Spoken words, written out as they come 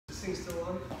This thing's still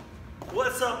on.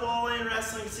 What's up, All In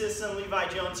Wrestling System? Levi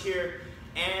Jones here,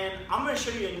 and I'm going to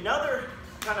show you another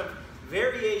kind of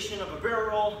variation of a barrel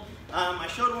roll. I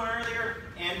showed one earlier,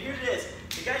 and here it is.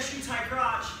 The guy shoots high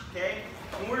crotch, okay,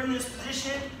 and we're in this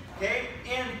position, okay,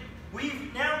 and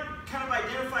we've now kind of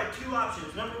identified two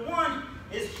options. Number one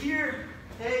is here,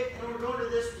 okay, and we're going to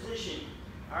this position,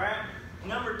 all right?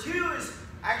 Number two is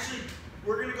actually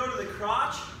we're going to go to the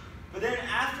crotch, but then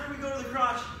after we go to the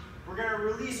crotch, we're going to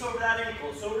release over that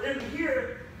ankle. So we're going to be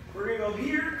here, we're going to go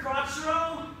here, crotch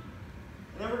throw,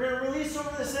 and then we're going to release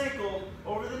over this ankle,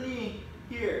 over the knee,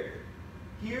 here.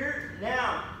 Here,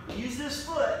 now, use this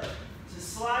foot to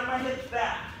slide my hips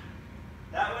back.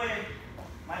 That way,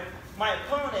 my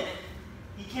opponent,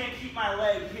 he can't keep my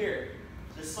leg here.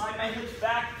 Just slide my hips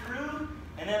back through,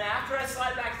 and then after I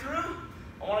slide back through,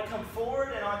 I want to come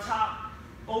forward and on top,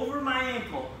 over my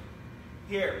ankle.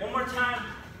 Here, one more time.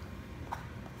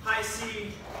 High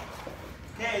C.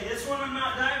 Okay, this one I'm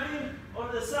not diving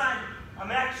over the side.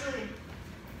 I'm actually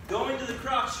going to the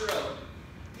crotch throw.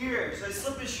 Here, so I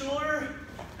slip his shoulder,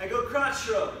 I go crotch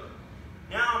throw.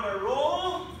 Now I'm gonna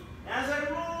roll. As I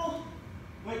roll,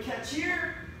 I'm gonna catch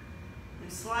here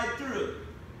and slide through.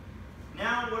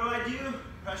 Now what do?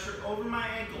 Pressure over my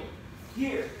ankle.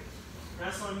 Here,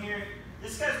 wrestling here.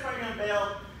 This guy's probably gonna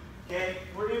bail. Okay,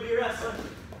 we're gonna be wrestling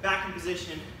back in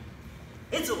position.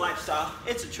 It's a lifestyle,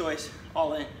 it's a choice,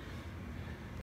 all in.